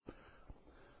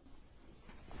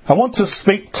I want to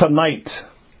speak tonight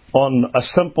on a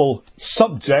simple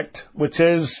subject, which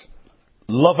is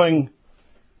loving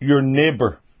your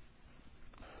neighbour.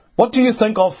 What do you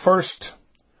think of first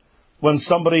when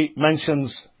somebody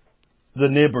mentions the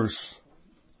neighbours?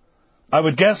 I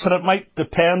would guess that it might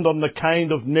depend on the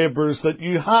kind of neighbours that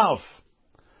you have.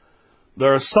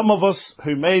 There are some of us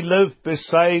who may live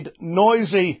beside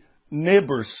noisy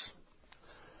neighbours.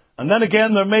 And then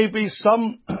again, there may be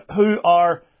some who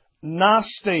are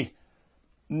nasty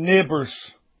neighbours.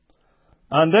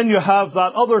 And then you have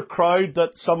that other crowd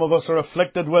that some of us are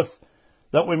afflicted with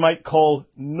that we might call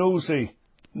nosy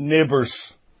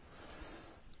neighbours.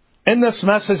 In this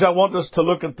message, I want us to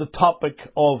look at the topic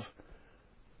of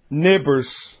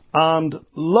neighbours and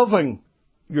loving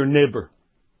your neighbour.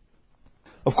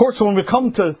 Of course, when we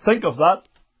come to think of that,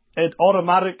 it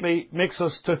automatically makes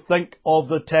us to think of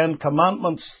the 10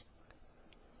 Commandments,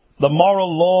 the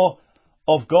moral law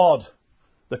of God.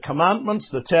 The commandments,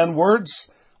 the 10 words,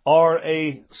 are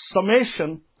a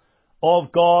summation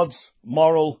of God's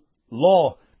moral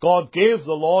law. God gave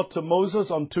the law to Moses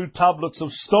on 2 tablets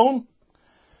of stone,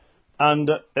 and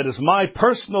it is my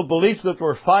personal belief that there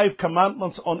were 5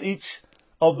 commandments on each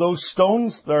of those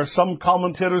stones. There are some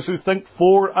commentators who think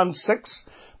 4 and 6,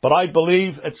 but I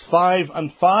believe it's 5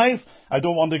 and 5. I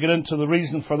don't want to get into the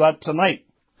reason for that tonight.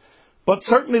 But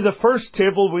certainly the first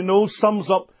table we know sums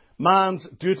up man's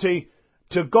duty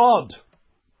to God.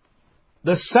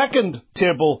 The second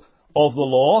table of the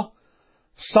law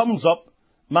sums up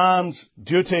man's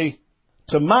duty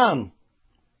to man.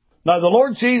 Now, the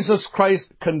Lord Jesus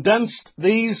Christ condensed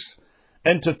these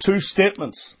into 2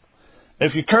 statements.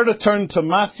 If you care to turn to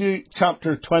Matthew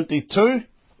chapter 22,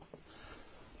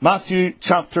 Matthew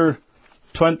chapter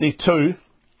 22, and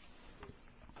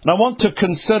I want to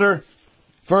consider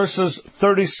verses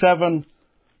 37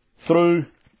 through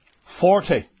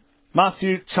 40.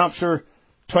 Matthew chapter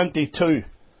 22.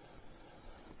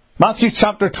 Matthew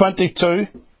chapter 22,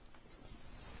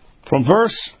 from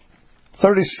verse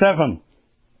 37.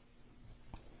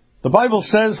 The Bible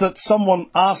says that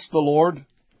someone asked the Lord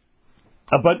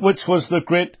about which was the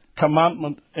great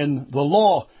commandment in the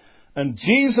law. And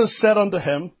Jesus said unto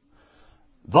him,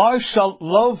 Thou shalt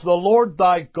love the Lord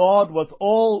thy God with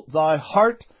all thy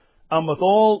heart, and with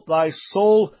all thy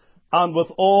soul, and with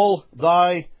all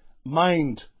thy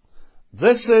mind.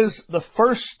 This is the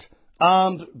first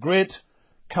and great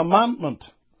commandment.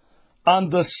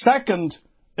 And the second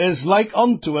is like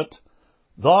unto it,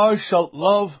 Thou shalt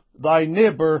love thy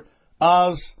neighbour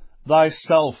as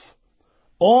thyself.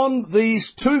 On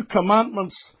these 2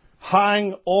 commandments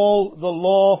hang all the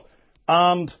law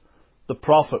and the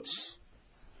prophets.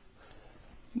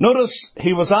 Notice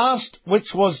he was asked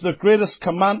which was the greatest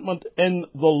commandment in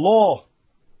the law.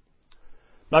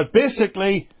 Now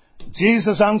basically,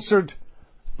 Jesus answered,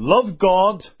 love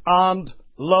God and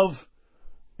love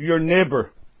your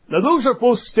neighbour. Now those are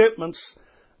both statements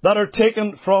that are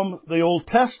taken from the Old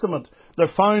Testament. They're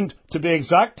found, to be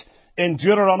exact, in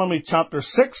Deuteronomy chapter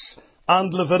 6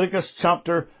 and Leviticus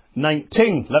chapter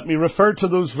 19. Let me refer to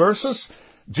those verses.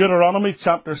 Deuteronomy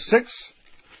chapter 6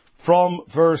 from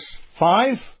verse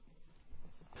 5.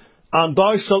 And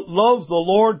thou shalt love the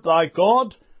Lord thy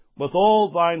God with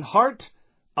all thine heart,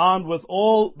 and with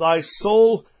all thy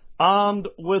soul, and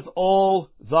with all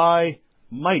thy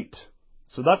might.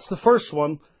 So that's the first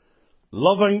one,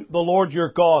 loving the Lord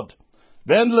your God.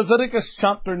 Then Leviticus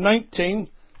chapter 19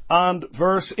 and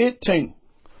verse 18.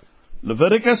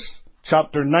 Leviticus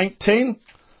chapter 19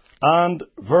 and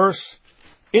verse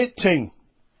 18.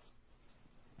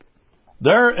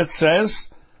 There it says,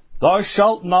 Thou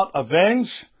shalt not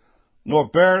avenge, nor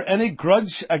bear any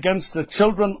grudge against the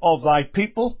children of thy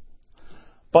people,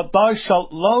 but thou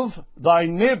shalt love thy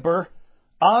neighbour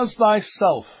as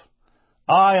thyself.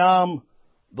 I am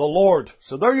the Lord.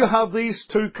 So there you have these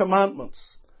 2 commandments.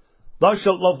 Thou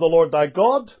shalt love the Lord thy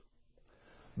God.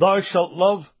 Thou shalt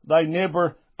love thy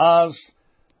neighbour as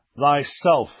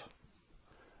thyself.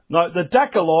 Now, the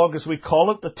Decalogue, as we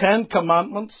call it, the 10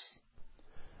 Commandments,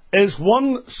 is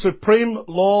one supreme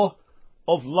law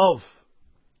of love.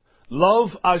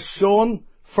 Love as shown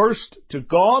first to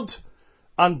God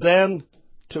and then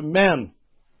to men.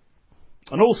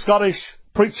 An old Scottish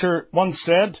preacher once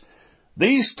said,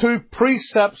 these 2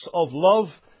 precepts of love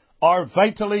are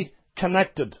vitally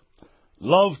connected.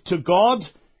 Love to God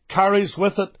carries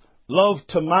with it love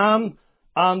to man,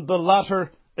 and the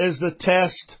latter is the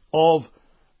test of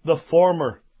the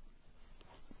former.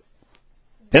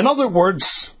 In other words,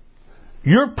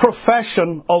 your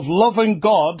profession of loving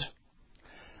God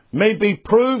may be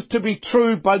proved to be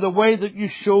true by the way that you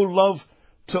show love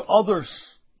to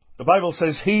others. The Bible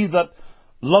says, he that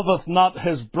loveth not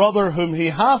his brother whom he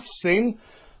hath seen,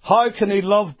 how can he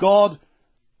love God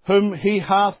whom he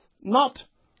hath not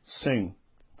seen?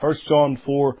 1 John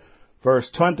 4, verse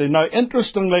 20. Now,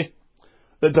 interestingly,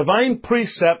 the divine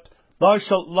precept, thou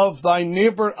shalt love thy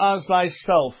neighbour as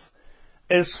thyself,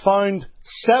 is found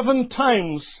 7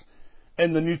 times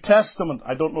in the New Testament.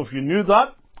 I don't know if you knew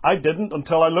that. I didn't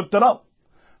until I looked it up.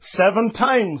 7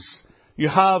 times you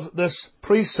have this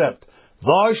precept.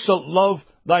 Thou shalt love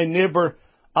thy neighbour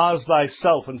as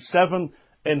thyself. And 7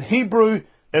 in Hebrew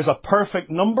is a perfect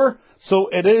number, so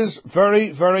it is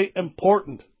very, very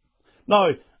important. Now,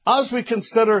 as we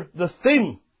consider the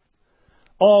theme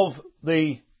of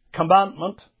the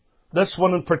commandment, this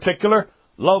one in particular,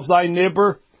 love thy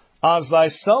neighbour as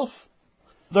thyself,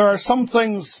 there are some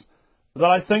things that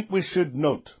I think we should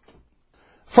note.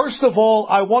 First of all,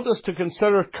 I want us to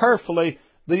consider carefully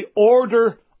the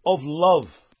order of love.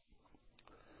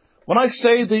 When I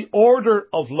say the order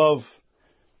of love,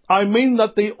 I mean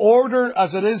that the order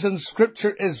as it is in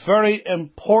Scripture is very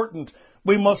important.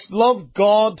 We must love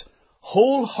God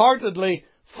wholeheartedly,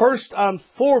 first and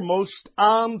foremost,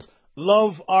 and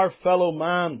love our fellow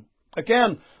man.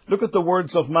 Again, look at the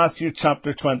words of Matthew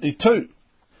chapter 22.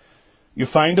 You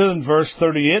find it in verse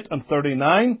 38 and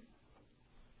 39.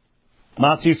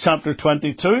 Matthew chapter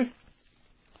 22,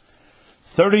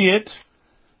 38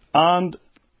 and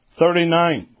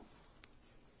 39.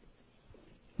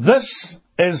 This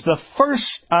is the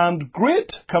first and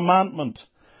great commandment,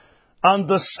 and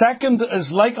the second is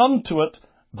like unto it,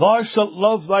 thou shalt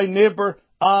love thy neighbour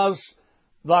as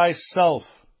thyself.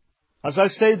 As I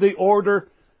say, the order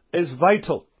is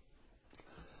vital.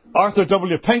 Arthur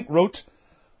W. Pink wrote,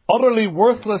 utterly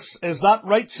worthless is that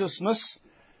righteousness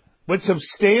which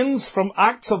abstains from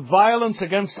acts of violence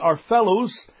against our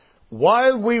fellows,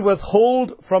 while we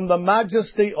withhold from the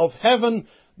majesty of heaven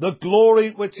the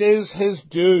glory which is his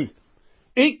due.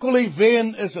 Equally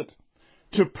vain is it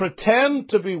to pretend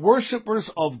to be worshippers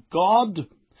of God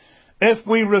if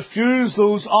we refuse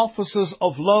those offices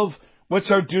of love which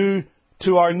are due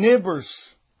to our neighbours.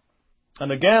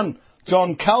 And again,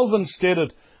 John Calvin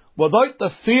stated, without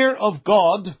the fear of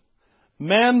God,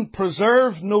 men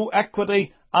preserve no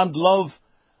equity and love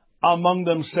among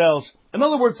themselves. In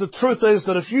other words, the truth is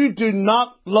that if you do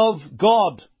not love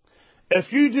God,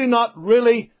 if you do not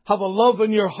really have a love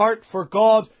in your heart for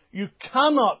God, you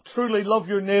cannot truly love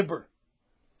your neighbour.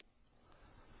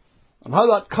 And how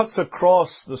that cuts across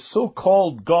the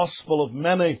so-called gospel of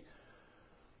many,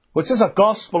 which is a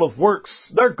gospel of works.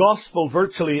 Their gospel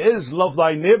virtually is love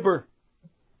thy neighbour.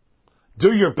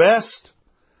 Do your best.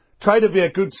 Try to be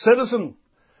a good citizen.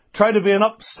 Try to be an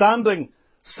upstanding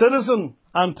citizen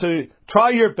and to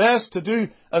try your best to do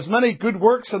as many good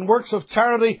works and works of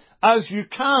charity as you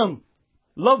can.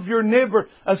 Love your neighbour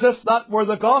as if that were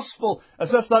the gospel,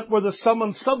 as if that were the sum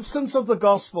and substance of the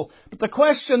gospel. But the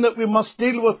question that we must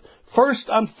deal with first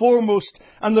and foremost,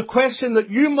 and the question that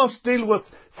you must deal with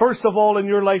first of all in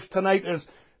your life tonight is,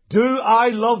 do I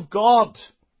love God?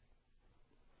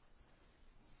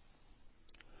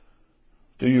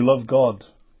 Do you love God?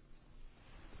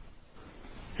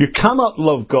 You cannot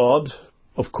love God,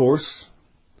 of course,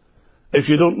 if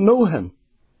you don't know Him.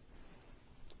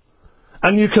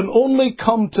 And you can only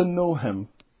come to know Him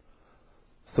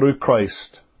through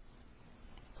Christ.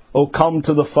 Oh, come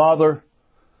to the Father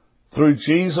through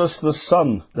Jesus the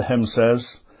Son, the hymn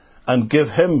says, and give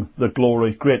Him the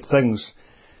glory, great things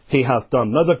He hath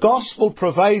done. Now, the gospel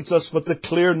provides us with the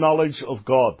clear knowledge of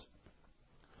God.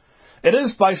 It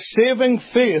is by saving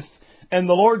faith in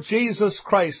the Lord Jesus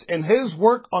Christ, in His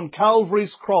work on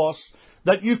Calvary's cross,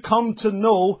 that you come to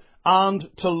know and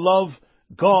to love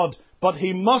God. But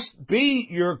He must be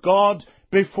your God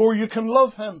before you can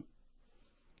love Him.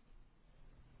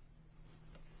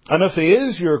 And if He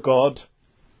is your God,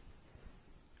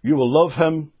 you will love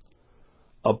Him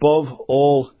above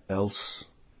all else.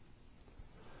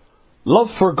 Love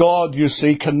for God, you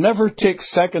see, can never take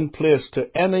second place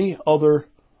to any other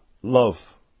love.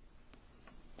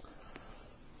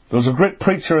 There was a great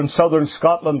preacher in southern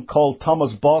Scotland called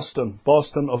Thomas Boston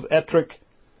of Ettrick.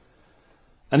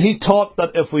 And he taught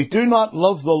that if we do not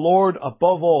love the Lord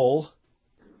above all,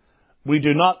 we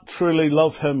do not truly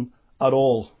love Him at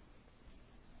all.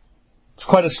 It's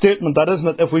quite a statement, that, isn't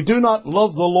it? If we do not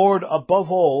love the Lord above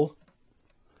all,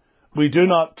 we do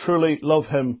not truly love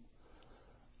Him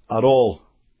at all.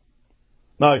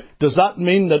 Now, does that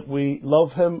mean that we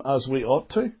love Him as we ought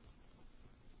to?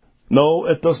 No,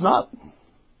 it does not.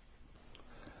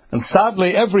 And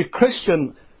sadly, every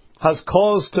Christian has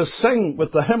cause to sing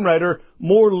with the hymn writer,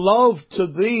 more love to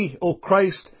Thee, O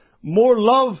Christ, more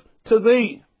love to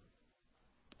Thee.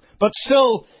 but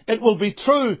still it will be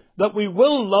true that we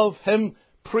will love Him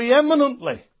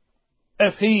preeminently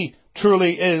if He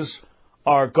truly is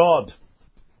our God.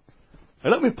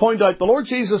 Now let me point out, the Lord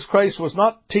Jesus Christ was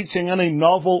not teaching any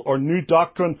novel or new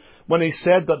doctrine when He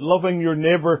said that loving your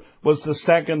neighbour was the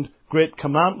second great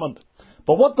commandment.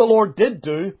 But what the Lord did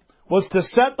do was to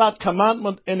set that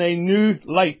commandment in a new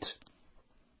light,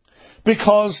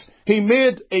 because He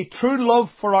made a true love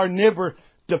for our neighbour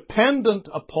dependent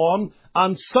upon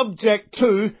and subject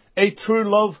to a true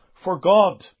love for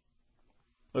God.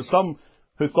 There's some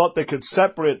who thought they could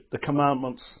separate the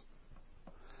commandments.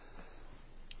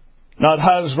 Now, it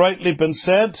has rightly been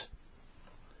said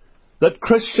that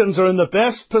Christians are in the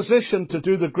best position to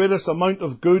do the greatest amount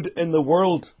of good in the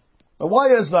world. Now,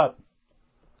 why is that?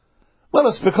 Well,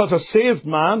 it's because a saved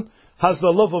man has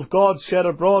the love of God shed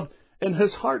abroad in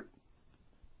his heart.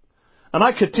 And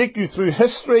I could take you through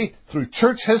history, through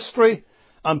church history,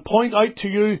 and point out to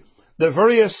you the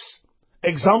various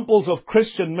examples of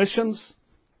Christian missions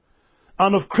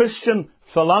and of Christian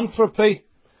philanthropy,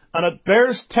 and it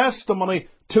bears testimony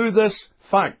to this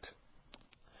fact.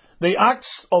 The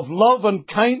acts of love and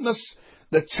kindness,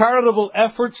 the charitable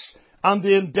efforts, and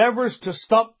the endeavours to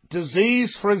stop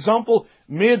disease, for example,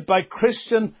 made by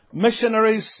Christian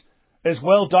missionaries is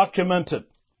well documented.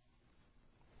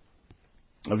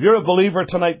 If you're a believer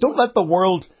tonight, don't let the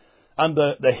world and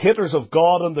the haters of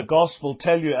God and the gospel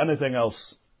tell you anything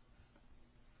else.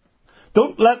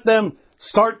 Don't let them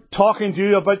start talking to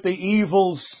you about the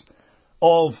evils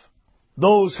of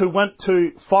those who went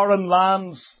to foreign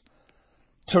lands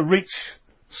to reach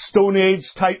Stone Age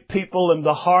type people and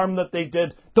the harm that they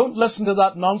did. Don't listen to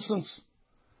that nonsense.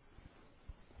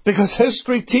 Because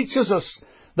history teaches us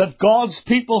that God's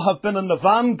people have been in the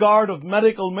vanguard of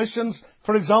medical missions,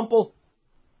 for example.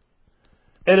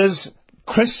 It is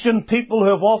Christian people who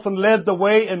have often led the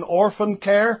way in orphan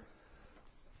care.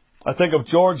 I think of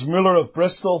George Muller of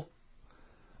Bristol.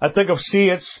 I think of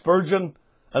C.H. Spurgeon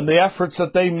and the efforts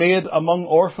that they made among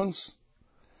orphans.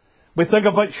 We think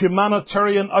about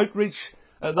humanitarian outreach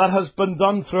that has been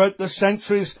done throughout the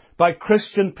centuries by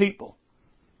Christian people.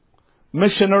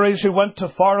 Missionaries who went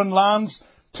to foreign lands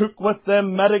took with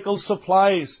them medical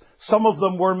supplies. Some of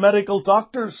them were medical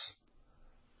doctors.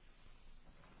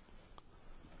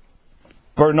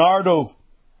 Bernardo,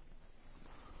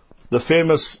 the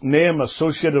famous name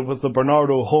associated with the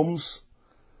Bernardo homes.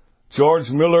 George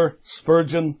Muller,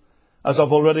 Spurgeon, as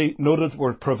I've already noted,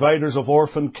 were providers of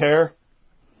orphan care.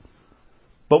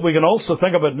 But we can also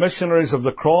think about missionaries of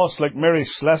the cross like Mary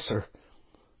Slessor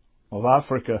of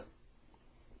Africa,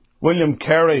 William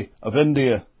Carey of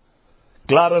India,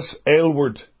 Gladys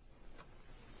Aylward,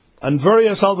 and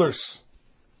various others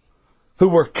who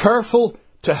were careful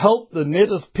to help the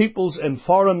native peoples in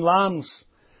foreign lands.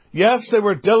 Yes, they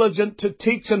were diligent to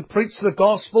teach and preach the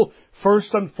gospel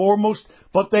first and foremost,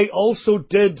 but they also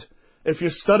did, if you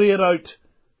study it out,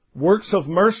 works of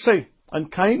mercy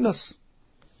and kindness.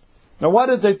 Now, why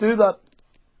did they do that?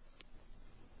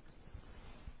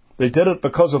 They did it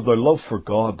because of their love for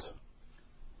God.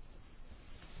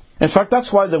 In fact,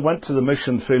 that's why they went to the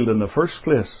mission field in the first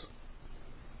place.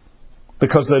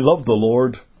 Because they loved the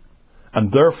Lord,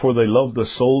 and therefore they loved the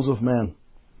souls of men.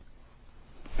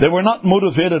 They were not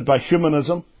motivated by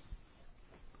humanism.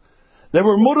 They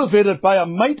were motivated by a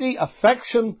mighty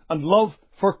affection and love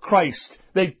for Christ.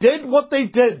 They did what they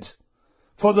did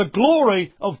for the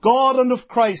glory of God and of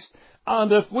Christ.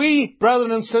 And if we,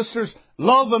 brethren and sisters,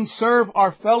 love and serve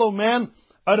our fellow men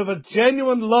out of a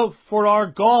genuine love for our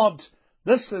God,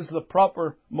 this is the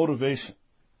proper motivation.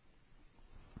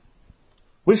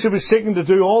 We should be seeking to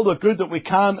do all the good that we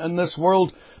can in this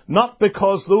world, not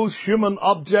because those human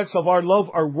objects of our love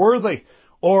are worthy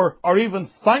or are even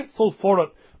thankful for it,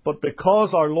 but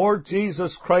because our Lord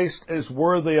Jesus Christ is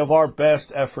worthy of our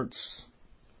best efforts.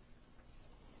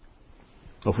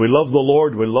 If we love the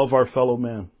Lord, we love our fellow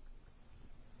men.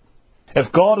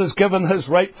 If God has given His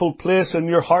rightful place in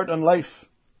your heart and life,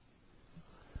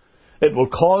 it will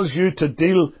cause you to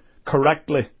deal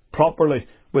correctly, properly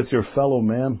with your fellow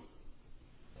men.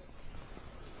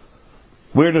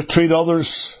 We're to treat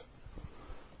others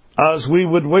as we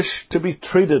would wish to be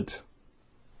treated.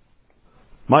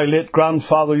 My late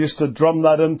grandfather used to drum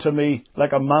that into me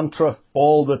like a mantra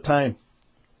all the time.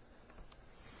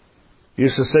 He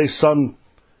used to say, "Son,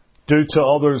 do to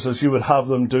others as you would have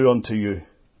them do unto you."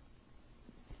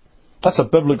 That's a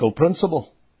biblical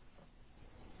principle.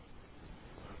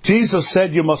 Jesus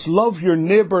said you must love your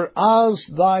neighbour as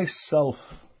thyself.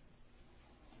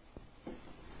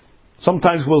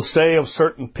 Sometimes we'll say of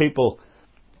certain people,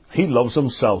 he loves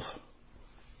himself.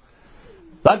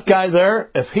 That guy there,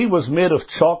 if he was made of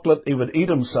chocolate, he would eat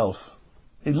himself.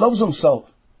 He loves himself.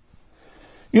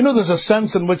 You know, there's a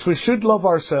sense in which we should love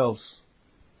ourselves.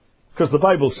 Because the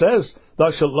Bible says,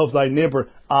 thou shalt love thy neighbour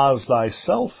as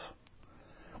thyself.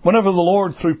 Whenever the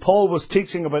Lord, through Paul, was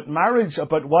teaching about marriage,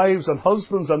 about wives and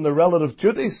husbands and their relative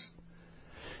duties,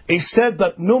 he said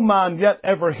that no man yet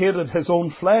ever hated his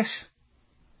own flesh.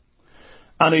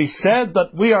 And he said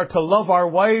that we are to love our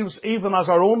wives even as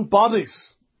our own bodies.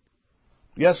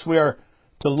 Yes, we are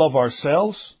to love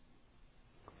ourselves.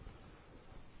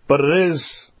 But it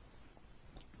is,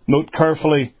 note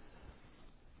carefully,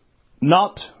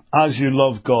 not as you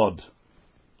love God.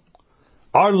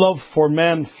 Our love for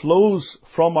men flows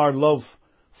from our love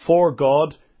for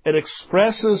God. It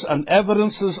expresses and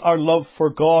evidences our love for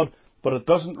God, but it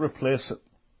doesn't replace it.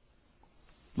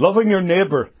 Loving your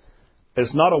neighbour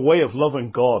is not a way of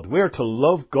loving God. We are to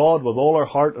love God with all our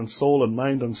heart and soul and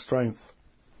mind and strength.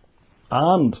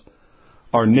 And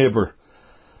our neighbour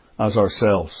as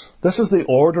ourselves. This is the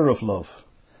order of love.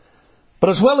 But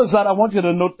as well as that, I want you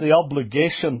to note the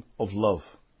obligation of love.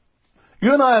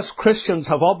 You and I as Christians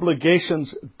have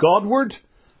obligations Godward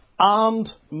and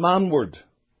manward.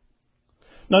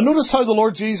 Now notice how the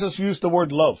Lord Jesus used the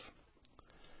word love.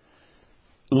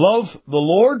 Love the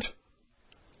Lord,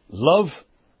 love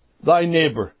thy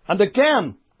neighbour. And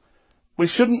again, we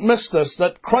shouldn't miss this,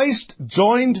 that Christ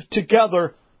joined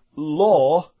together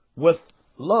law with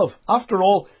love. After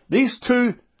all, these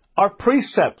two are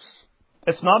precepts.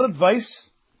 It's not advice.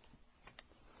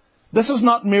 This is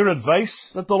not mere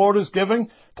advice that the Lord is giving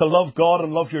to love God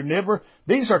and love your neighbour.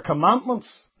 These are commandments.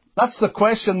 That's the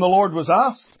question the Lord was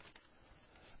asked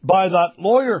by that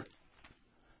lawyer.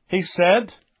 He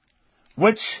said,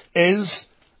 which is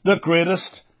the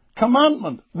greatest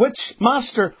commandment?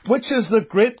 Master, which is the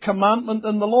great commandment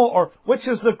in the law? Or which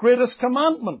is the greatest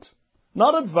commandment?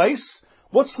 Not advice.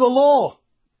 What's the law?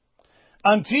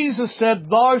 And Jesus said,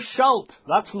 thou shalt,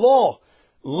 that's law,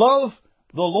 love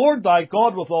the Lord thy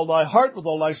God with all thy heart, with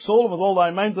all thy soul, with all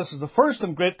thy mind. This is the first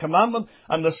and great commandment.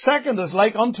 And the second is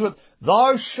like unto it,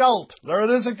 thou shalt. There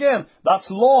it is again. That's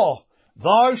law.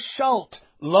 Thou shalt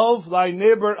love thy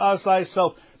neighbour as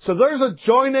thyself. So there's a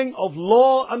joining of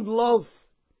law and love.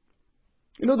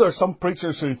 You know, there are some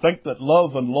preachers who think that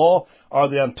love and law are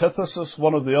the antithesis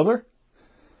one of the other.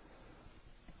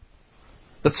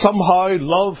 That somehow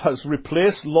love has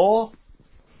replaced law.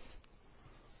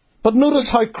 But notice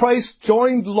how Christ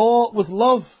joined law with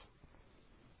love.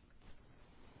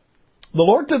 The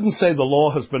Lord didn't say the law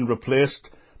has been replaced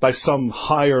by some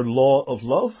higher law of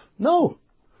love. No.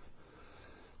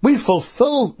 We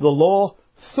fulfill the law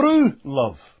through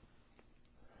love.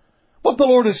 What the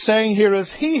Lord is saying here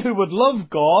is, he who would love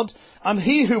God and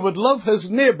he who would love his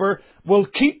neighbour will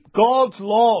keep God's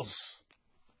laws.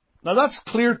 Now that's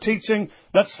clear teaching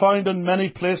that's found in many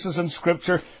places in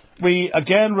Scripture. We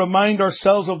again remind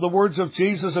ourselves of the words of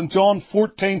Jesus in John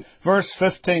 14 verse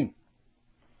 15.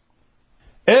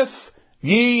 If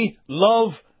ye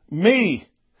love me,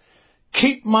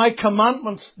 keep my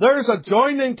commandments. There's a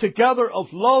joining together of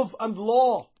love and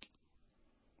law.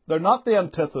 They're not the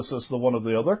antithesis, the one of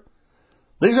the other.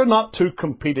 These are not two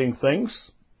competing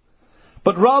things.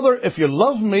 But rather, if you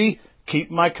love me,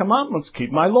 keep my commandments, keep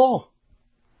my law.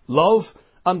 Love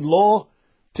and law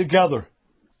together.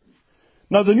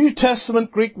 Now, the New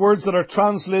Testament Greek words that are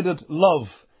translated love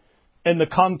in the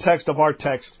context of our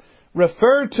text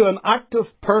refer to an active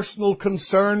personal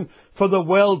concern for the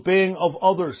well-being of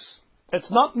others.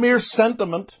 It's not mere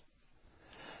sentiment,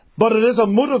 but it is a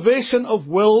motivation of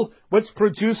will which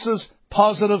produces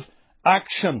positive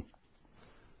action.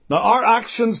 Now, our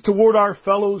actions toward our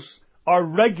fellows are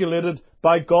regulated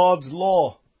by God's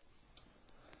law.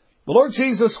 The Lord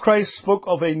Jesus Christ spoke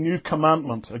of a new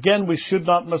commandment. Again, we should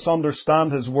not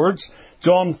misunderstand his words.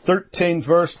 John 13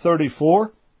 verse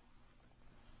 34.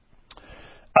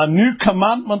 A new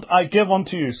commandment I give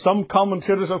unto you. Some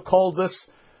commentators have called this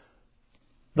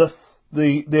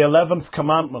the 11th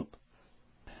commandment.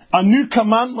 A new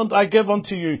commandment I give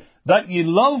unto you, that ye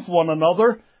love one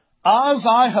another, as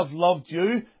I have loved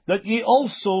you, that ye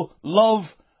also love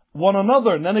one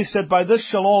another. And then he said, by this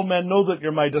shall all men know that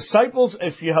you're my disciples,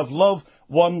 if you have love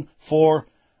one for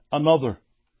another.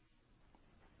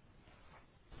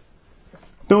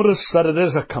 Notice that it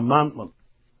is a commandment.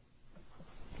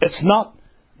 It's not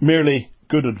merely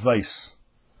good advice.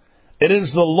 It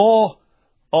is the law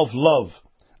of love.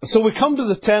 And so we come to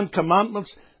the 10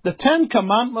 commandments. The 10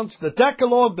 commandments, the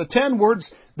Decalogue, the 10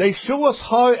 words, they show us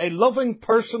how a loving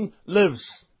person lives.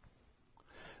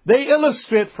 They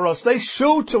illustrate for us, they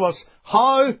show to us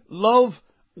how love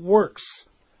works.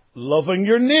 Loving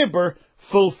your neighbour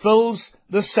fulfills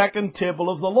the second table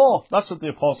of the law. That's what the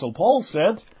Apostle Paul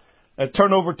said.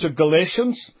 Turn over to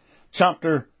Galatians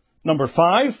chapter number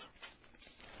 5.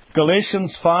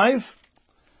 Galatians 5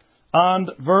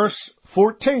 and verse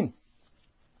 14.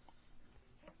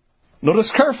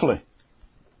 Notice carefully.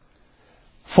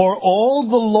 For all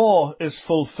the law is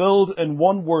fulfilled in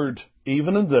one word,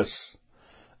 even in this: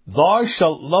 thou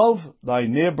shalt love thy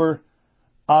neighbour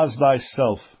as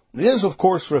thyself. He is, of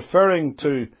course, referring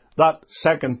to that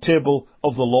second table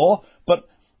of the law, but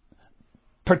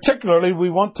particularly we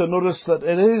want to notice that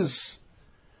it is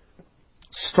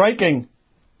striking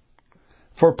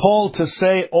for Paul to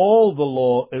say all the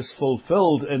law is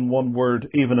fulfilled in one word,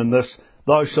 even in this: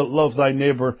 thou shalt love thy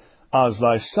neighbour as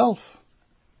thyself.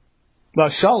 Thou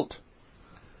shalt.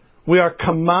 We are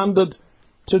commanded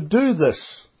to do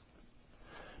this.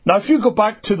 Now, if you go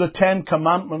back to the 10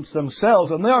 Commandments themselves,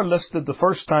 and they are listed the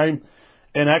first time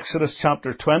in Exodus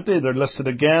chapter 20, they're listed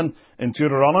again in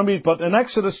Deuteronomy, but in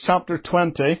Exodus chapter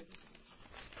 20,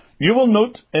 you will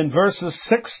note in verses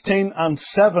 16 and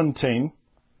 17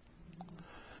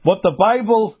 what the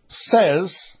Bible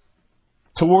says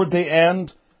toward the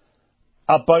end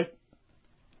about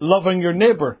loving your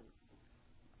neighbour.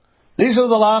 These are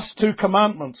the last 2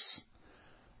 commandments.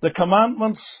 The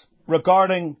commandments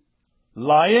regarding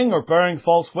lying or bearing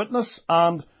false witness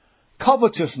and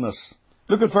covetousness.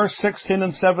 Look at verse 16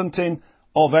 and 17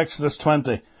 of Exodus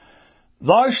 20.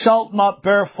 Thou shalt not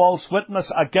bear false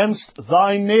witness against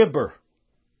thy neighbour.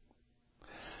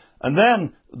 And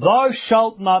then, thou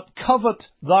shalt not covet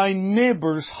thy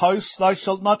neighbour's house, thou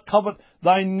shalt not covet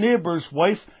thy neighbour's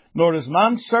wife, nor his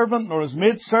manservant, nor his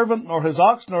maidservant, nor his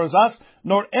ox, nor his ass,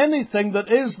 nor anything that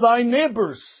is thy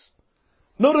neighbour's.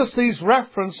 Notice these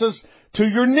references to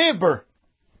your neighbour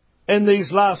in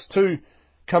these last 2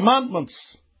 commandments.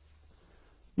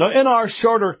 Now, in our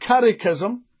shorter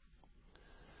catechism,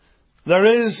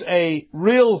 there is a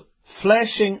real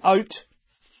fleshing out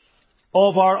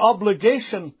of our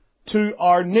obligation to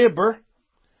our neighbour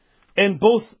in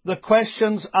both the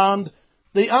questions and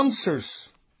the answers.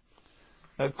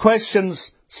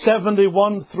 Questions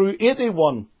 71 through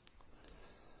 81.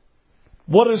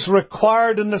 What is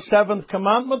required in the 7th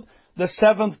commandment? The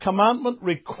 7th commandment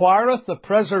requireth the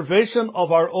preservation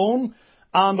of our own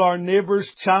and our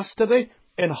neighbour's chastity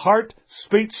in heart,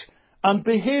 speech, and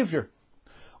behaviour.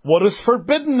 What is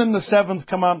forbidden in the 7th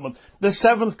commandment? The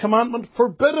 7th commandment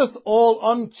forbiddeth all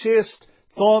unchaste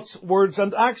thoughts, words,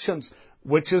 and actions.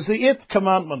 Which is the 8th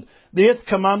commandment? The 8th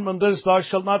commandment is, thou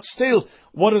shalt not steal.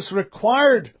 What is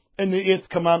required in the 8th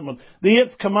commandment? The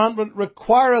 8th commandment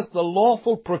requireth the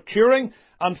lawful procuring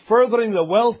and furthering the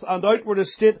wealth and outward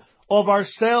estate of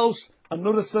ourselves, and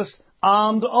notice this,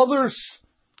 and others.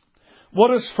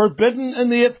 What is forbidden in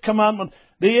the 8th commandment?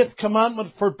 The 8th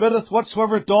commandment forbiddeth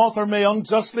whatsoever doth or may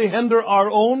unjustly hinder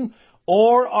our own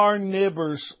or our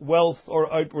neighbour's wealth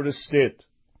or outward estate.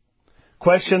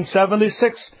 Question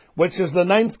 76, which is the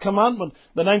 9th commandment.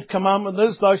 The 9th commandment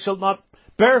is, thou shalt not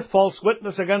bear false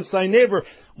witness against thy neighbour.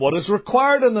 What is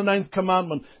required in the 9th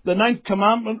commandment? The 9th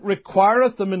commandment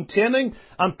requireth the maintaining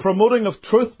and promoting of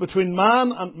truth between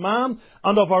man,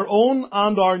 and of our own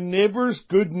and our neighbour's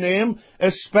good name,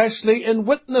 especially in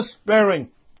witness bearing.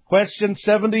 Question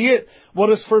 78. What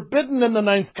is forbidden in the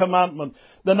 9th commandment?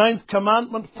 The 9th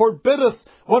commandment forbiddeth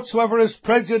whatsoever is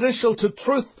prejudicial to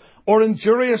truth or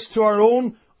injurious to our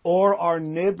own or our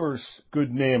neighbour's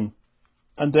good name.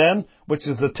 And then, which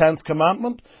is the 10th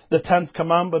commandment? The 10th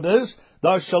commandment is,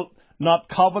 thou shalt not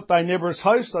covet thy neighbour's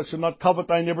house, thou shalt not covet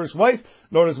thy neighbour's wife,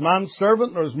 nor his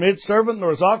manservant, nor his maidservant,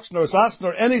 nor his ox, nor his ass,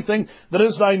 nor anything that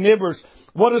is thy neighbour's.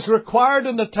 What is required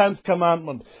in the 10th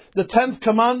commandment? The 10th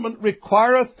commandment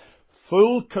requireth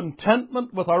full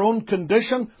contentment with our own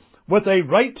condition, with a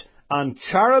right and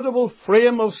charitable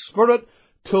frame of spirit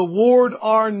toward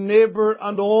our neighbour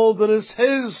and all that is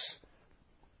his.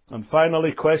 And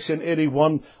finally, question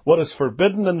 81, what is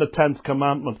forbidden in the 10th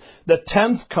commandment? The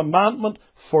 10th commandment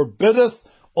forbiddeth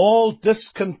all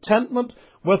discontentment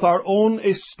with our own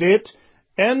estate,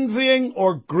 envying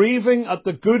or grieving at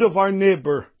the good of our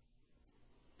neighbour,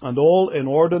 and all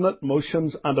inordinate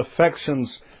motions and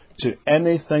affections to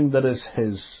anything that is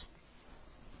his.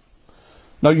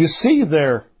 Now you see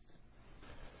there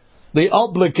the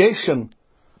obligation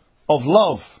of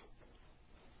love.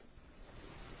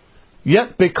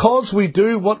 Yet because we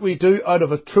do what we do out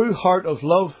of a true heart of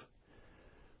love,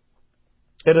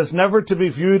 it is never to be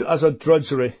viewed as a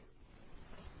drudgery.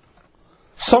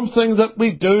 Something that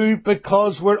we do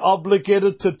because we're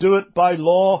obligated to do it by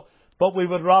law, but we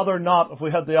would rather not if we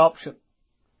had the option.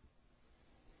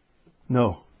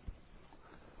 No.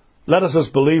 Let us as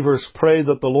believers pray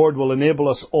that the Lord will enable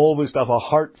us always to have a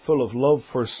heart full of love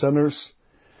for sinners,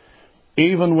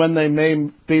 even when they may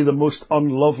be the most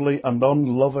unlovely and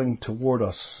unloving toward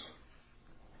us.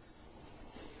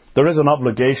 There is an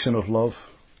obligation of love,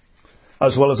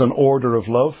 as well as an order of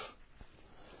love.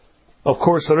 Of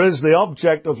course, there is the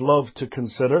object of love to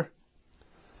consider.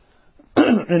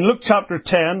 In Luke chapter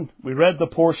 10, we read the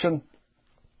portion.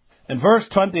 In verse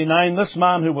 29, this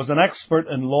man who was an expert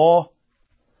in law,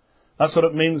 that's what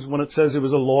it means when it says he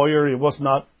was a lawyer. He was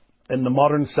not in the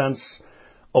modern sense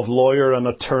of lawyer and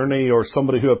attorney or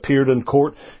somebody who appeared in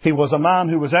court. He was a man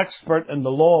who was expert in the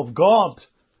law of God.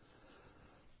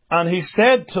 And he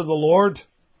said to the Lord,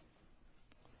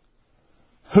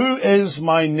 "Who is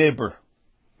my neighbour?"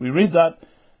 We read that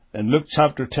in Luke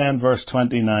chapter 10, verse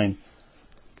 29.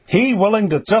 He,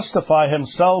 willing to justify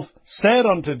himself, said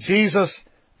unto Jesus,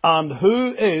 "And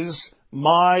who is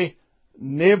my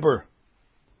neighbour?"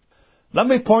 Let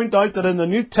me point out that in the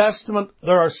New Testament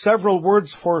there are several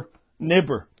words for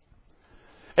neighbour.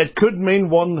 It could mean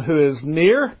one who is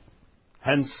near,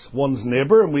 hence one's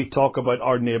neighbour, and we talk about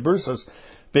our neighbours as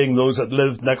being those that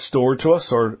live next door to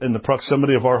us or in the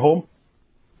proximity of our home,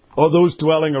 or those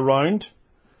dwelling around.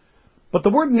 But the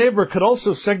word neighbour could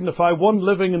also signify one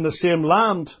living in the same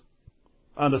land,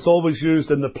 and it's always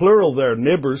used in the plural there,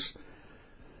 neighbours.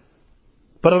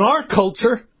 But in our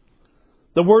culture,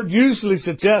 the word usually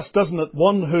suggests, doesn't it,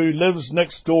 one who lives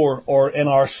next door or in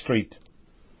our street.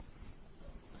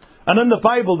 And in the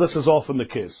Bible, this is often the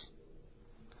case.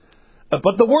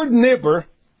 But the word neighbour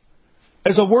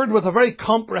is a word with a very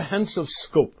comprehensive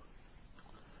scope.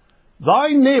 Thy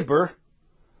neighbour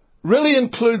really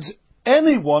includes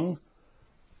anyone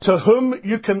to whom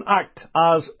you can act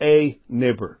as a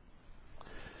neighbour.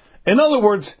 In other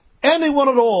words, anyone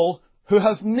at all who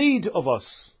has need of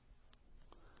us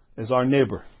is our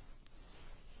neighbour.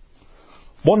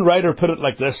 One writer put it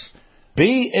like this: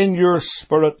 be in your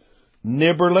spirit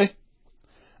neighbourly,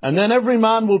 and then every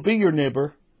man will be your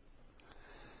neighbour.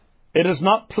 It is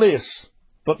not place,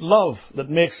 but love that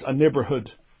makes a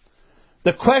neighbourhood.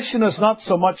 The question is not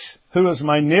so much who is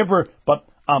my neighbour, but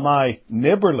am I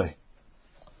neighbourly?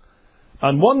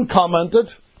 And one commented,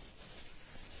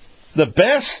 the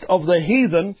best of the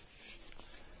heathen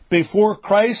before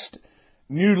Christ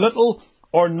knew little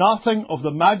or nothing of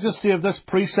the majesty of this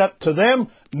precept. To them,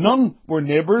 none were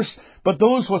neighbours, but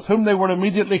those with whom they were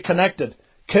immediately connected,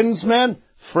 kinsmen,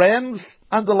 friends,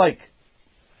 and the like.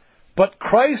 But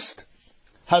Christ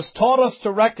has taught us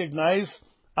to recognise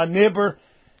a neighbour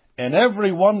in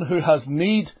everyone who has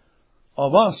need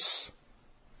of us.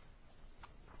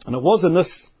 And it was in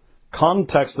this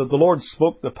context that the Lord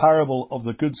spoke the parable of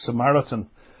the Good Samaritan.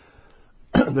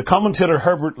 The commentator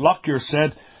Herbert Lockyer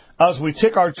said, as we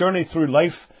take our journey through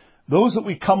life, those that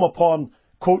we come upon,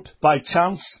 quote, by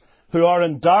chance, who are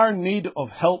in dire need of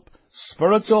help,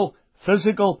 spiritual,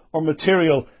 physical, or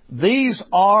material, these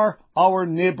are our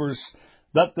neighbours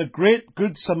that the great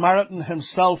Good Samaritan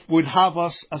himself would have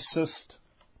us assist.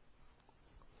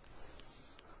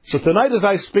 So tonight as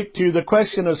I speak to you, the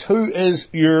question is, who is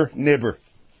your neighbour?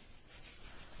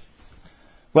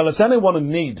 Well, it's anyone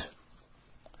in need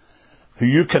who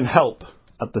you can help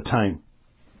at the time.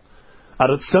 At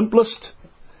its simplest,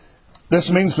 this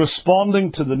means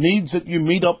responding to the needs that you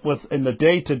meet up with in the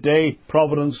day-to-day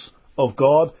providence of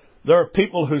God. There are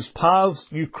people whose paths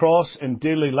you cross in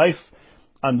daily life,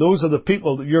 and those are the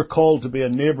people that you're called to be a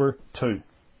neighbour to.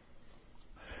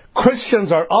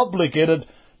 Christians are obligated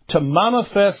to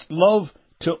manifest love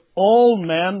to all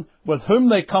men with whom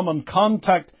they come in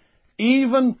contact,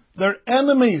 even their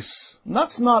enemies. And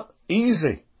that's not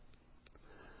easy.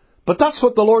 But that's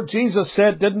what the Lord Jesus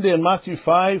said, didn't he, in Matthew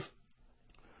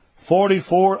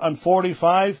 5:44 and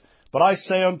 45? But I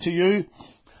say unto you,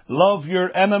 love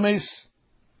your enemies,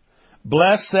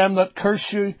 bless them that curse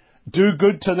you, do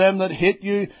good to them that hate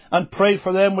you, and pray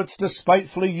for them which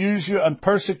despitefully use you and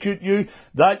persecute you,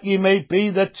 that ye may be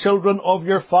the children of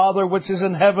your Father which is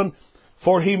in heaven.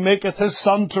 For he maketh his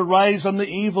sun to rise on the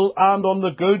evil and on the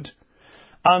good,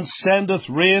 and sendeth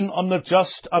rain on the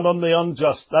just and on the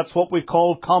unjust. That's what we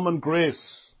call common grace.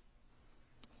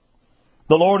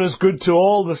 The Lord is good to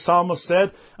all, the psalmist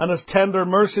said, and his tender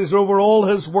mercies over all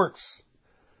his works.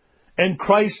 In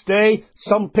Christ's day,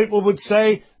 some people would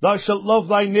say, thou shalt love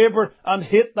thy neighbour and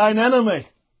hate thine enemy.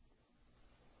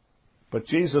 But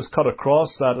Jesus cut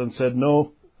across that and said,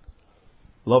 no,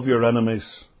 love your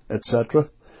enemies, etc.,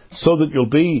 so that you'll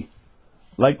be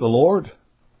like the Lord.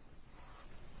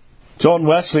 John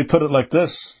Wesley put it like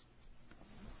this: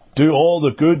 do all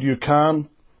the good you can,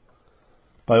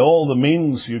 by all the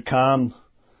means you can,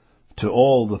 to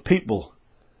all the people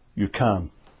you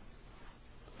can.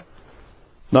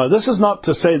 Now, this is not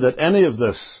to say that any of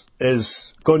this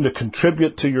is going to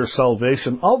contribute to your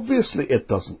salvation. Obviously, it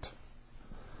doesn't.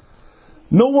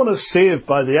 No one is saved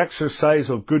by the exercise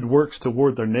of good works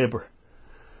toward their neighbour.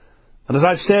 And as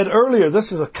I said earlier,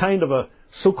 this is a kind of a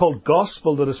so-called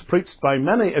gospel that is preached by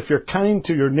many. If you're kind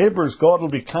to your neighbours, God will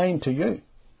be kind to you.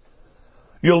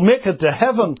 You'll make it to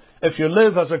heaven if you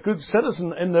live as a good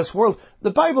citizen in this world.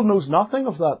 The Bible knows nothing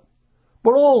of that.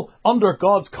 We're all under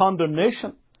God's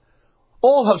condemnation.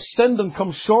 All have sinned and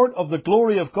come short of the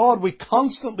glory of God. We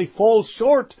constantly fall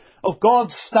short of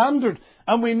God's standard,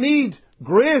 and we need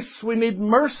grace. We need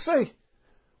mercy.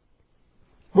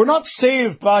 We're not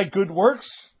saved by good works.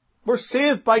 We're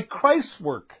saved by Christ's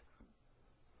work.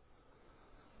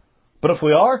 But if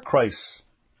we are Christ's,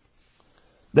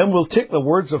 then we'll take the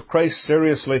words of Christ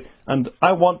seriously. And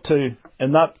I want to,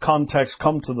 in that context,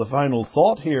 come to the final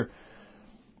thought here.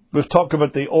 We've talked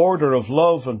about the order of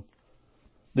love and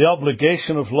the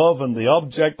obligation of love and the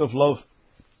object of love.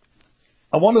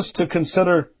 I want us to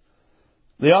consider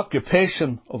the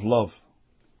occupation of love.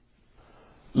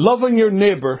 Loving your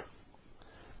neighbour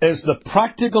is the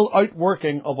practical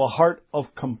outworking of a heart of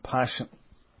compassion.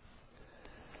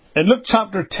 In Luke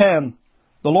chapter 10,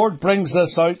 the Lord brings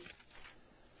this out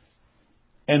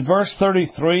in verse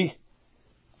 33.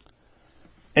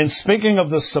 In speaking of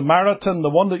the Samaritan, the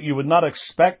one that you would not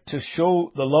expect to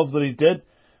show the love that he did,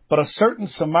 but a certain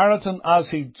Samaritan, as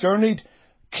he journeyed,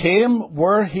 came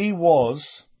where he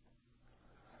was,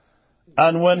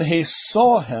 and when he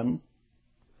saw him,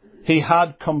 he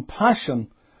had compassion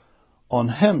on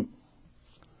him.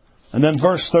 And then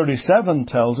verse 37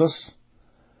 tells us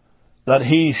that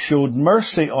he showed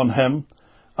mercy on him,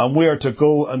 and we are to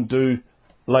go and do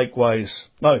likewise.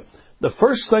 Now, the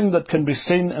first thing that can be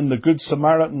seen in the Good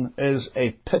Samaritan is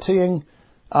a pitying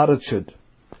attitude.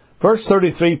 Verse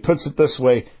 33 puts it this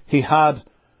way: he had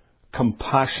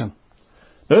compassion.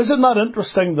 Now, is it not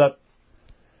interesting that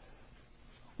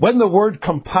when the word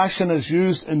compassion is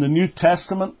used in the New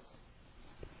Testament,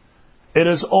 it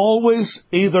is always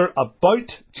either about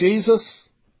Jesus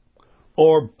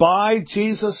or by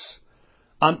Jesus,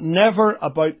 and never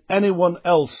about anyone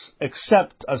else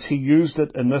except as he used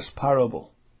it in this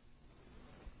parable.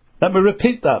 Let me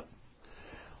repeat that.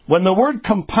 When the word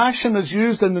compassion is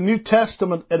used in the New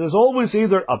Testament, it is always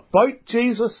either about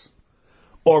Jesus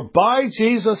or by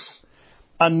Jesus,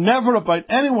 and never about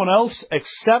anyone else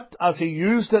except as he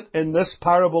used it in this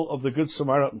parable of the Good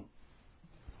Samaritan.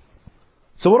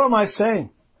 So what am I saying?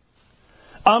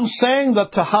 I'm saying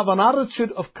that to have an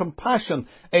attitude of compassion,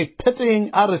 a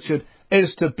pitying attitude,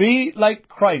 is to be like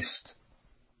Christ.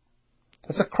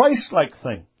 It's a Christ-like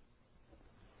thing.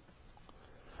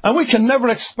 And we can never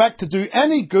expect to do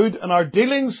any good in our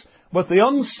dealings with the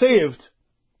unsaved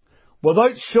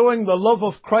without showing the love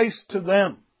of Christ to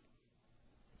them.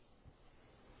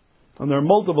 And there are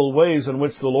multiple ways in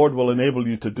which the Lord will enable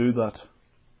you to do that.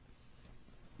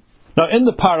 Now, in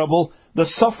the parable, the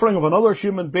suffering of another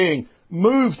human being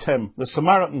moved him, the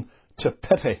Samaritan, to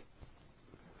pity.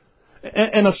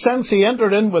 In a sense, he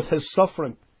entered in with his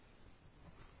suffering.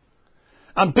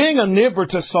 And being a neighbour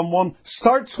to someone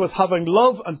starts with having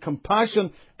love and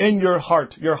compassion in your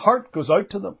heart. Your heart goes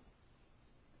out to them.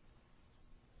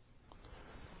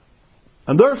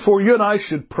 And therefore, you and I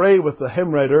should pray with the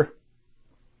hymn writer,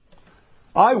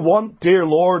 I want, dear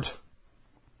Lord,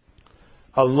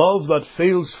 a love that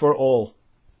feels for all.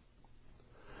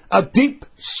 A deep,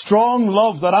 strong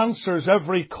love that answers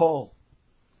every call.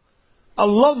 A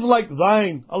love like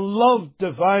thine, a love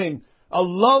divine, a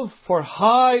love for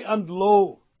high and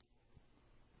low.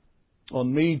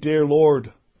 On me, dear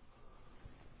Lord,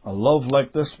 a love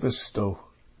like this bestow.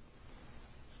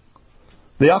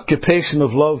 The occupation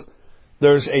of love,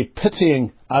 there's a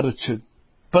pitying attitude.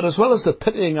 But as well as the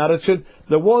pitying attitude,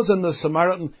 there was in the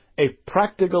Samaritan a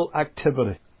practical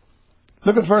activity.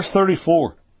 Look at verse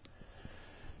 34.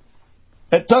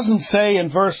 It doesn't say in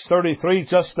verse 33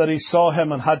 just that he saw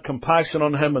him and had compassion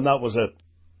on him and that was it.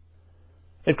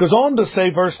 It goes on to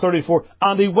say, verse 34,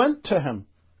 and he went to him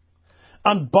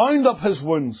and bound up his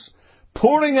wounds,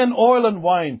 pouring in oil and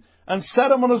wine, and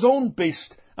set him on his own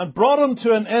beast, and brought him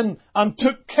to an inn, and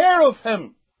took care of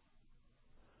him.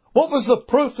 What was the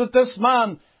proof that this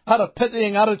man had a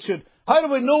pitying attitude? How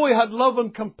do we know he had love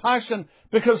and compassion?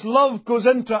 Because love goes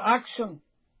into action.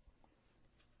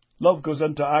 Love goes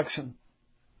into action.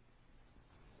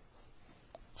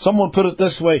 Someone put it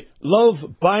this way, love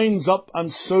binds up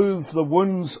and soothes the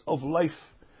wounds of life.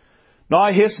 Now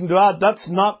I hasten to add, that's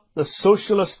not the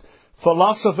socialist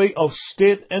philosophy of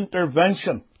state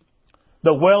intervention,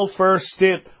 the welfare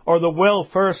state or the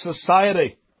welfare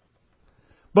society.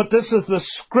 But this is the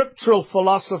scriptural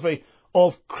philosophy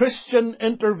of Christian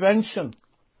intervention.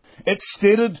 It's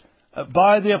stated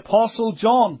by the Apostle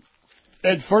John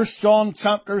in 1 John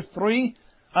chapter 3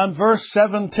 and verse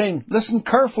 17. Listen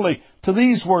carefully to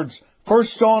these words. 1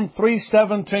 John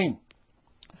 3:17.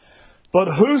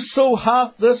 But whoso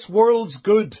hath this world's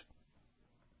good,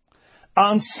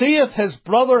 and seeth his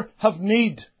brother have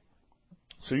need,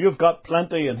 so you've got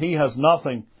plenty and he has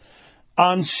nothing,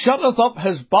 and shutteth up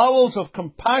his bowels of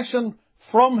compassion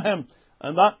from him.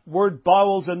 And that word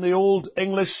bowels in the Old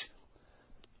English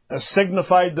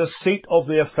signified the seat of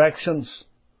the affections.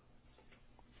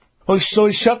 So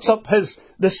he shuts up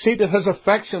the seat of his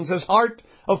affections, his heart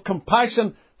of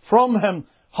compassion from him.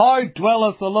 How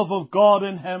dwelleth the love of God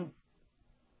in him?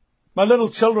 My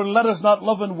little children, let us not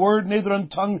love in word, neither in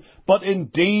tongue, but in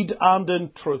deed and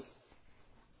in truth.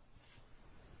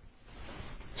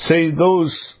 See,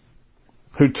 those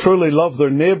who truly love their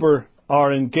neighbour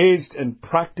are engaged in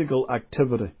practical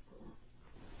activity.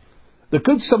 The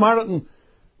Good Samaritan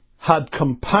had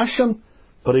compassion,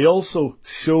 but he also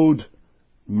showed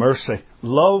mercy.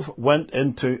 Love went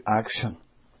into action.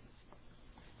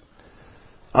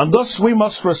 And thus we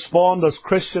must respond as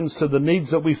Christians to the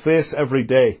needs that we face every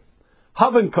day,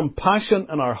 having compassion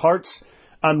in our hearts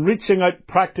and reaching out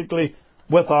practically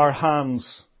with our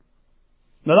hands.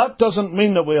 Now that doesn't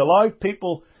mean that we allow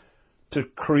people to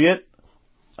create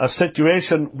a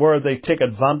situation where they take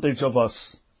advantage of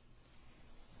us.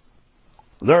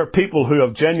 There are people who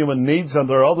have genuine needs and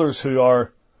there are others who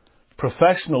are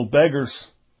professional beggars.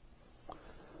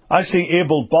 I see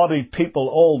able-bodied people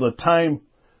all the time.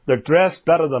 They're dressed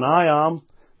better than I am.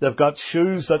 They've got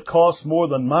shoes that cost more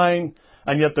than mine.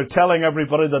 And yet they're telling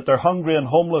everybody that they're hungry and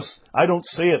homeless. I don't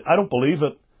see it. I don't believe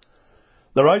it.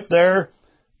 They're out there,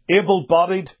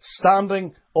 able-bodied,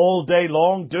 standing all day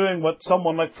long, doing what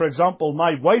someone like, for example,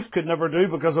 my wife could never do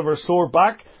because of her sore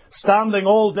back, standing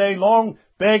all day long,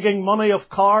 begging money of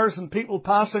cars and people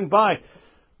passing by.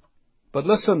 But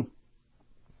listen,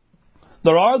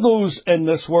 there are those in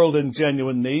this world in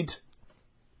genuine need.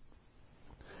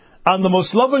 And the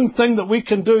most loving thing that we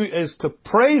can do is to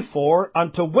pray for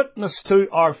and to witness to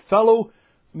our fellow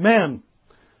men.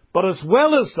 But as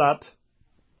well as that,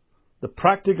 the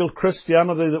practical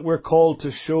Christianity that we're called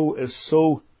to show is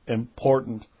so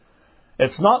important.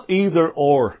 It's not either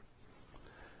or.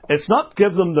 It's not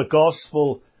give them the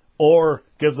gospel or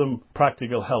give them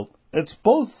practical help. It's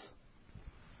both.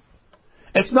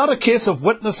 It's not a case of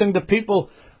witnessing to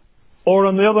people or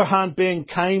on the other hand being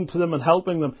kind to them and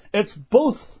helping them. It's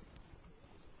both.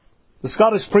 The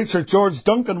Scottish preacher George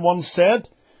Duncan once said,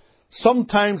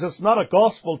 sometimes it's not a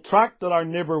gospel tract that our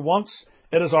neighbour wants,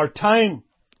 it is our time.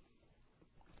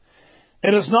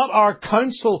 It is not our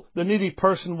counsel the needy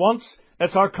person wants,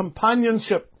 it's our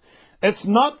companionship. It's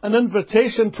not an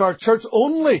invitation to our church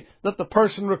only that the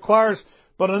person requires,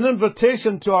 but an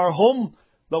invitation to our home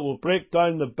that will break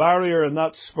down the barrier in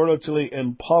that spiritually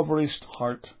impoverished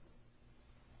heart.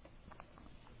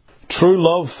 True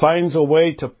love finds a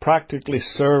way to practically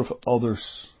serve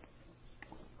others.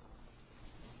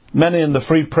 Many in the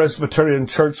Free Presbyterian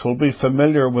Church will be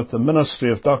familiar with the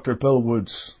ministry of Dr. Bill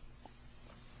Woods.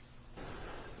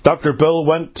 Dr. Bill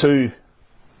went to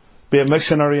be a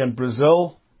missionary in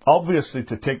Brazil, obviously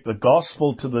to take the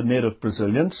gospel to the native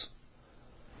Brazilians.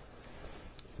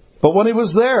 But when he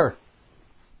was there,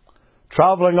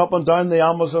 travelling up and down the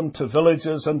Amazon to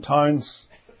villages and towns,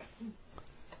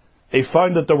 he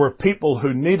found that there were people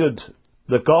who needed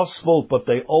the gospel, but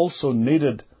they also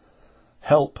needed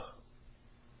help.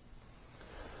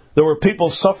 There were people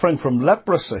suffering from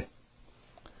leprosy.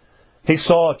 He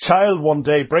saw a child one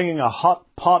day bringing a hot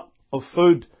pot of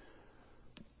food,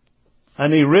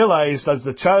 and he realized as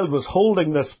the child was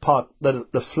holding this pot that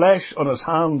the flesh on his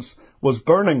hands was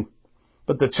burning,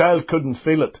 but the child couldn't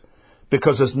feel it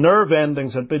because his nerve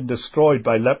endings had been destroyed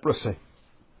by leprosy.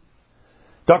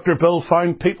 Dr. Bill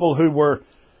found people who were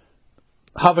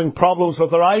having problems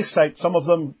with their eyesight, some of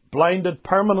them blinded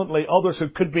permanently, others who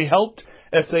could be helped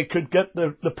if they could get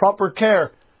the proper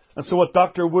care. And so what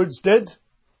Dr. Woods did,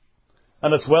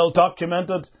 and it's well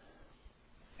documented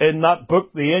in that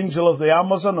book, The Angel of the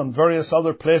Amazon, and various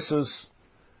other places,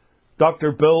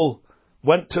 Dr. Bill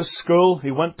went to school,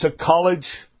 he went to college,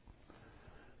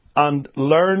 and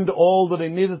learned all that he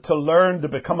needed to learn to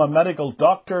become a medical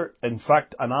doctor, in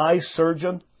fact, an eye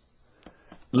surgeon.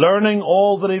 Learning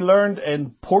all that he learned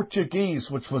in Portuguese,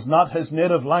 which was not his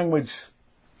native language.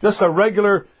 Just a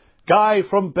regular guy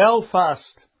from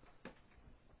Belfast.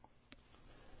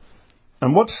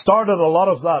 And what started a lot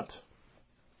of that,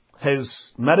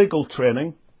 his medical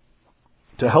training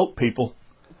to help people,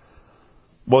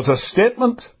 was a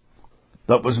statement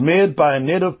that was made by a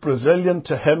native Brazilian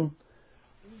to him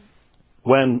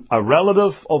when a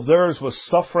relative of theirs was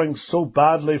suffering so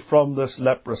badly from this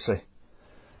leprosy.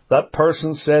 That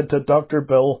person said to Dr.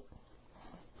 Bill,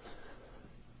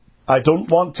 I don't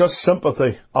want just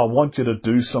sympathy, I want you to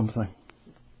do something.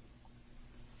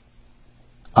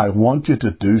 I want you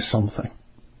to do something.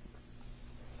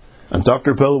 And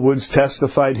Dr. Bill Woods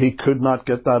testified he could not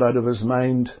get that out of his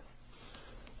mind.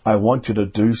 I want you to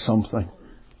do something.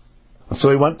 And so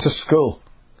he went to school,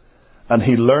 and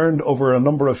he learned over a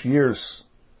number of years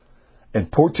in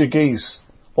Portuguese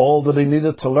all that he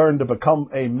needed to learn to become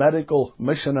a medical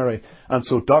missionary. And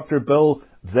so Dr. Bill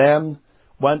then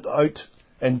went out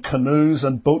in canoes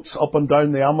and boats up and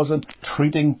down the Amazon,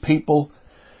 treating people,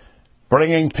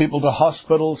 bringing people to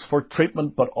hospitals for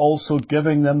treatment, but also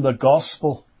giving them the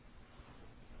gospel.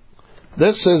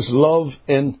 This is love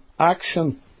in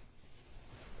action.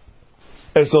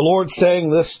 Is the Lord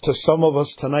saying this to some of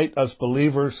us tonight as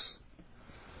believers?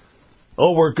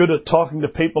 Oh, we're good at talking to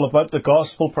people about the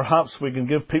gospel. Perhaps we can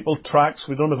give people tracts.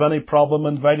 We don't have any problem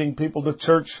inviting people to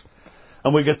church.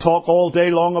 And we could talk all day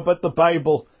long about the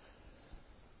Bible.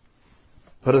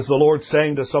 But is the Lord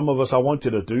saying to some of us, I want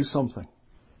you to do something?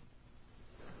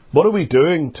 What are we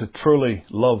doing to truly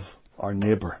love our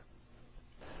neighbour?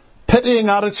 Pitying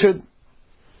attitude,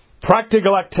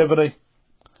 practical activity,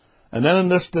 and then in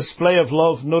this display of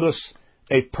love, notice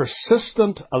a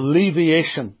persistent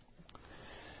alleviation.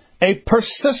 A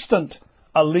persistent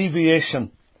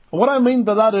alleviation. And what I mean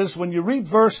by that is, when you read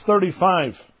verse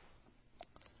 35,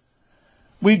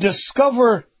 we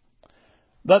discover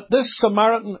that this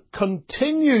Samaritan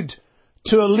continued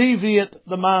to alleviate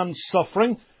the man's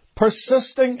suffering,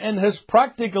 persisting in his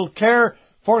practical care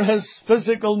for his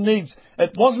physical needs.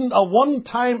 It wasn't a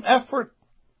one-time effort.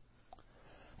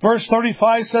 Verse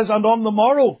 35 says, and on the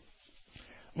morrow,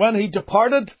 when he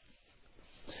departed,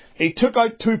 he took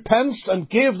out 2 pence and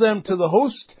gave them to the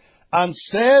host, and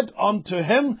said unto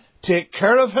him, take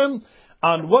care of him,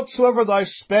 and whatsoever thou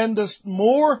spendest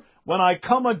more, when I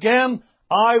come again,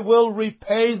 I will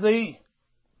repay thee.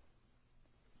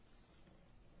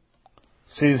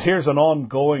 See, here's an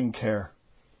ongoing care.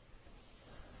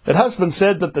 It has been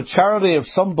said that the charity of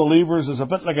some believers is a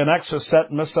bit like an Exocet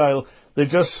missile. They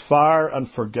just fire and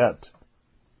forget.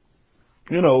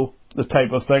 You know, the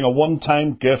type of thing, a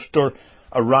one-time gift or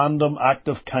a random act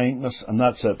of kindness, and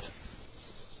that's it.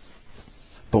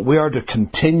 But we are to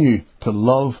continue to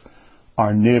love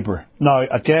our neighbour. Now,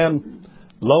 again,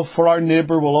 love for our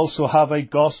neighbour will also have a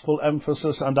gospel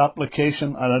emphasis and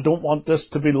application, and I don't want this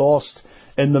to be lost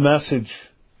in the message.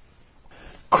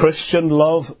 Christian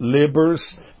love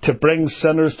labours to bring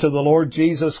sinners to the Lord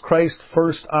Jesus Christ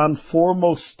first and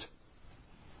foremost.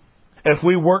 If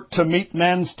we work to meet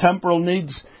men's temporal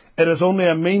needs, it is only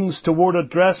a means toward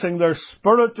addressing their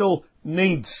spiritual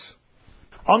needs.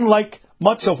 Unlike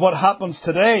much of what happens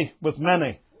today with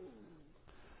many.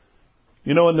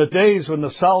 You know, in the days when the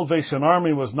Salvation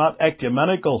Army was not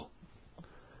ecumenical,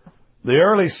 the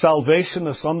early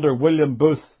Salvationists under William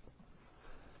Booth,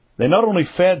 they not only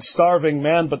fed starving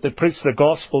men, but they preached the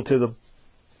gospel to them.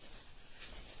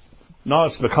 Now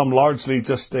it's become largely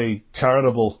just a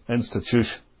charitable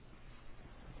institution.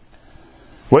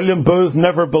 William Booth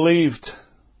never believed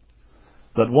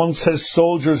that once his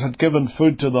soldiers had given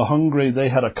food to the hungry, they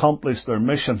had accomplished their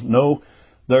mission. No,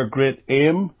 their great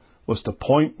aim was to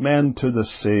point men to the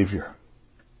Saviour.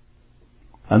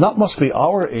 And that must be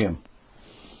our aim.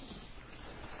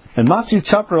 In Matthew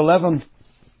chapter 11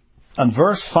 and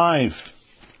verse 5,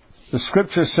 the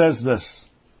scripture says this: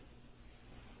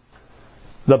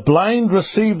 the blind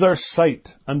receive their sight,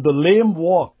 and the lame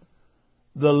walk.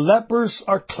 The lepers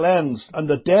are cleansed, and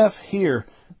the deaf hear.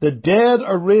 The dead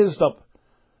are raised up,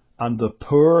 and the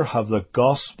poor have the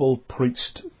gospel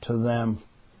preached to them.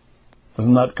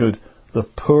 Isn't that good? The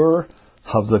poor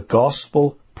have the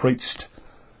gospel preached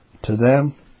to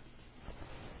them.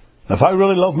 If I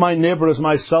really love my neighbour as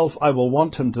myself, I will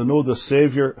want him to know the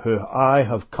Saviour who I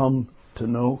have come to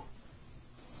know.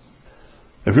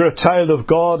 If you're a child of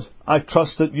God, I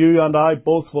trust that you and I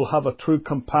both will have a true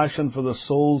compassion for the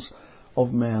souls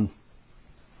of men.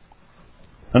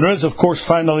 And there is, of course,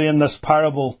 finally in this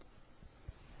parable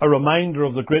a reminder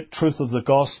of the great truth of the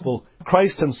gospel.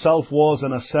 Christ himself was,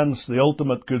 in a sense, the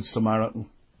ultimate Good Samaritan.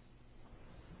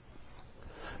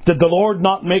 Did the Lord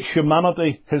not make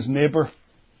humanity his neighbour?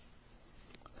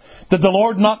 Did the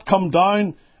Lord not come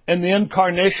down in the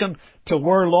incarnation to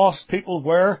where lost people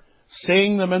were,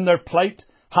 seeing them in their plight,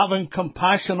 having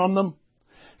compassion on them,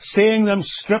 seeing them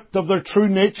stripped of their true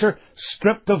nature,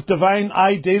 stripped of divine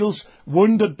ideals,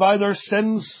 wounded by their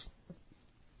sins,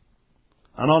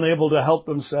 and unable to help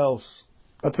themselves?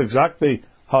 That's exactly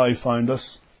how he found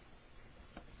us.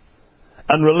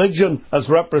 And religion, as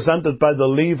represented by the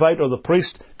Levite or the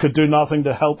priest, could do nothing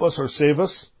to help us or save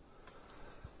us.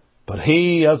 But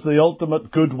He, as the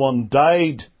ultimate good one,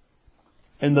 died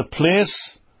in the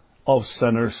place of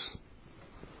sinners.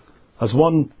 As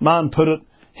one man put it,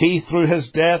 He, through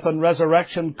His death and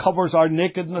resurrection, covers our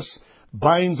nakedness,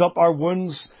 binds up our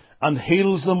wounds, and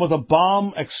heals them with a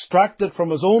balm extracted from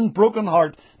His own broken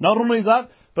heart. Not only that,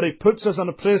 but He puts us in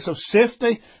a place of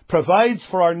safety, provides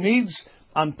for our needs,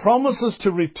 and promises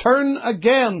to return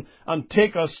again and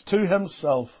take us to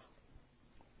Himself.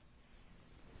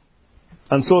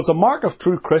 And so it's a mark of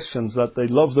true Christians that they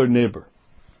love their neighbour.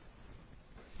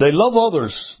 They love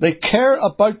others. They care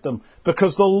about them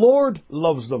because the Lord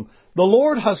loves them. The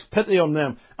Lord has pity on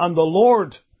them, and the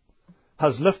Lord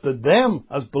has lifted them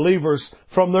as believers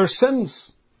from their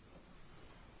sins.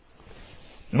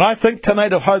 And I think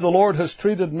tonight of how the Lord has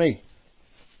treated me.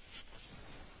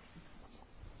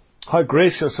 How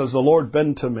gracious has the Lord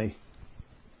been to me.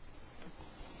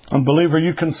 And believer,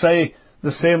 you can say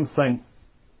the same thing.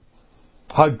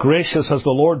 How gracious has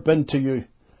the Lord been to you.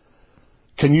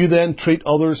 Can you then treat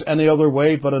others any other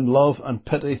way but in love and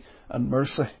pity and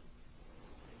mercy?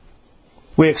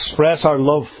 We express our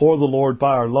love for the Lord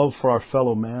by our love for our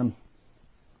fellow men.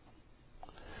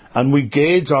 And we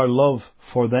gauge our love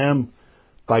for them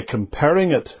by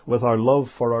comparing it with our love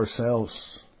for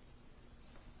ourselves.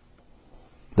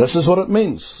 This is what it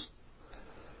means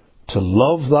to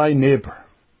love thy neighbour.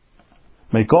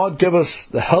 May God give us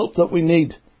the help that we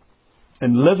need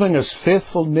in living as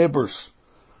faithful neighbours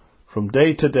from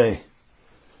day to day.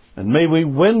 And may we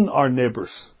win our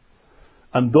neighbours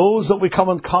and those that we come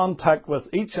in contact with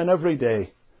each and every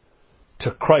day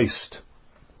to Christ,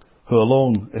 who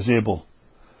alone is able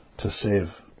to save.